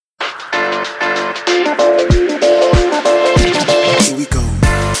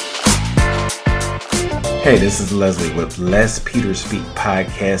Hey, this is Leslie with Les Peter Speak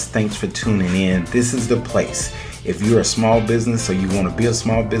Podcast. Thanks for tuning in. This is the place. If you're a small business or you want to be a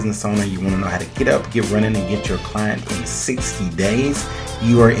small business owner, you want to know how to get up, get running, and get your client in 60 days,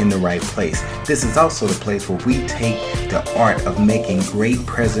 you are in the right place. This is also the place where we take the art of making great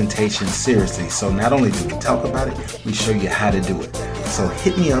presentations seriously. So not only do we talk about it, we show you how to do it. So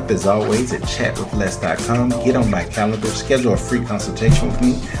hit me up as always at chatwithles.com. Get on my calendar, schedule a free consultation with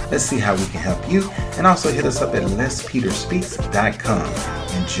me. Let's see how we can help you. And also hit us up at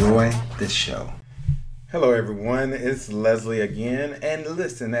lespeterspeaks.com. Enjoy the show. Hello everyone, it's Leslie again. And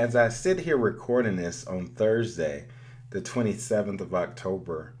listen, as I sit here recording this on Thursday, the 27th of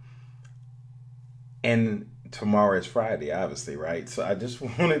October, and tomorrow is Friday, obviously, right? So I just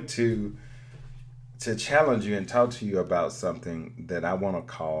wanted to challenge you and talk to you about something that I want to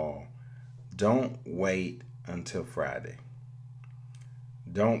call Don't Wait Until Friday.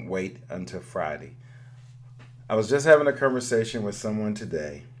 Don't wait until Friday. I was just having a conversation with someone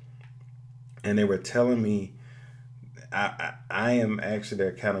today, and they were telling me I am actually their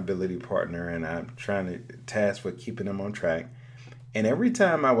accountability partner, and I'm trying to task with keeping them on track. And every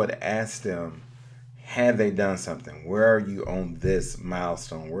time I would ask them, have they done something? Where are you on this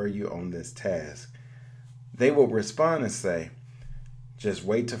milestone? Where are you on this task? They will respond and say, just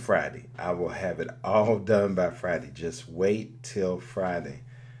wait till Friday. I will have it all done by Friday. Just wait till Friday.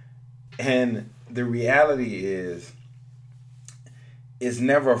 And the reality is, it's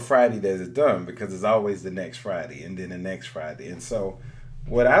never a Friday that is done, because it's always the next Friday and then the next Friday. And so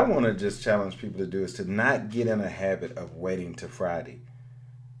what I want to just challenge people to do is to not get in a habit of waiting till Friday.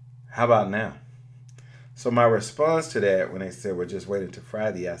 How about now? So my response to that, when they said, we're just waiting till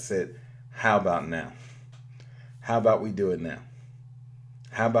Friday, I said, how about now? How about we do it now?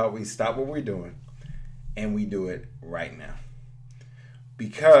 How about we stop what we're doing and we do it right now?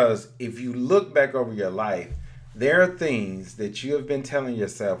 Because if you look back over your life, there are things that you have been telling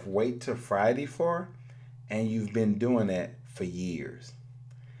yourself, wait till Friday for, and you've been doing that for years.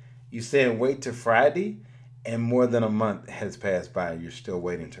 You said wait till Friday, and more than a month has passed by, and you're still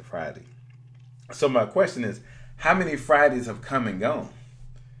waiting till Friday. So my question is, how many Fridays have come and gone?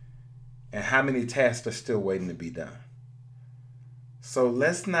 And how many tasks are still waiting to be done? So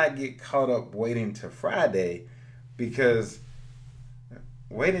let's not get caught up waiting till Friday, because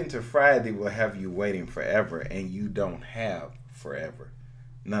waiting till Friday will have you waiting forever, and you don't have forever.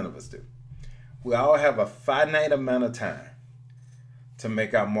 None of us do. We all have a finite amount of time to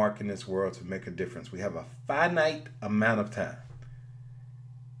make our mark in this world, to make a difference. We have a finite amount of time.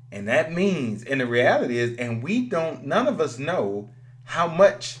 And that means, and the reality is, and none of us know how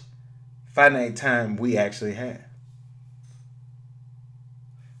much finite time we actually have.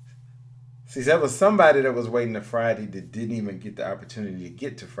 See, there was somebody that was waiting to Friday that didn't even get the opportunity to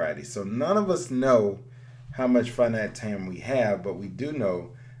get to Friday. So none of us know how much finite time we have, but we do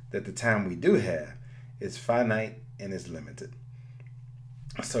know that the time we do have is finite and is limited.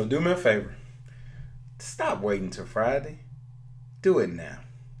 So do me a favor. Stop waiting till Friday. Do it now.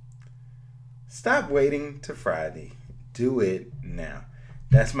 Stop waiting till Friday. Do it now.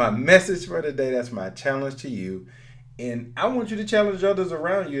 That's my message for today. That's my challenge to you. And I want you to challenge others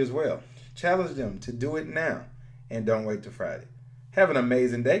around you as well. Challenge them to do it now and don't wait till Friday. Have an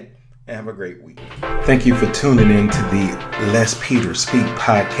amazing day and have a great week. Thank you for tuning in to the Les Peter Speak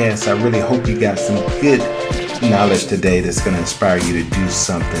Podcast. I really hope you got some good knowledge today that's going to inspire you to do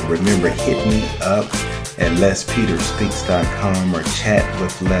something. Remember, hit me up at lespeterspeaks.com or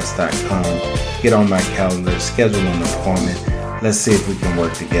chatwithles.com. Get on my calendar, schedule an appointment. Let's see if we can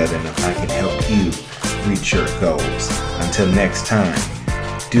work together and if I can help you reach your goals. Until next time,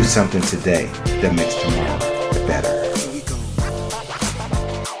 do something today that makes tomorrow better.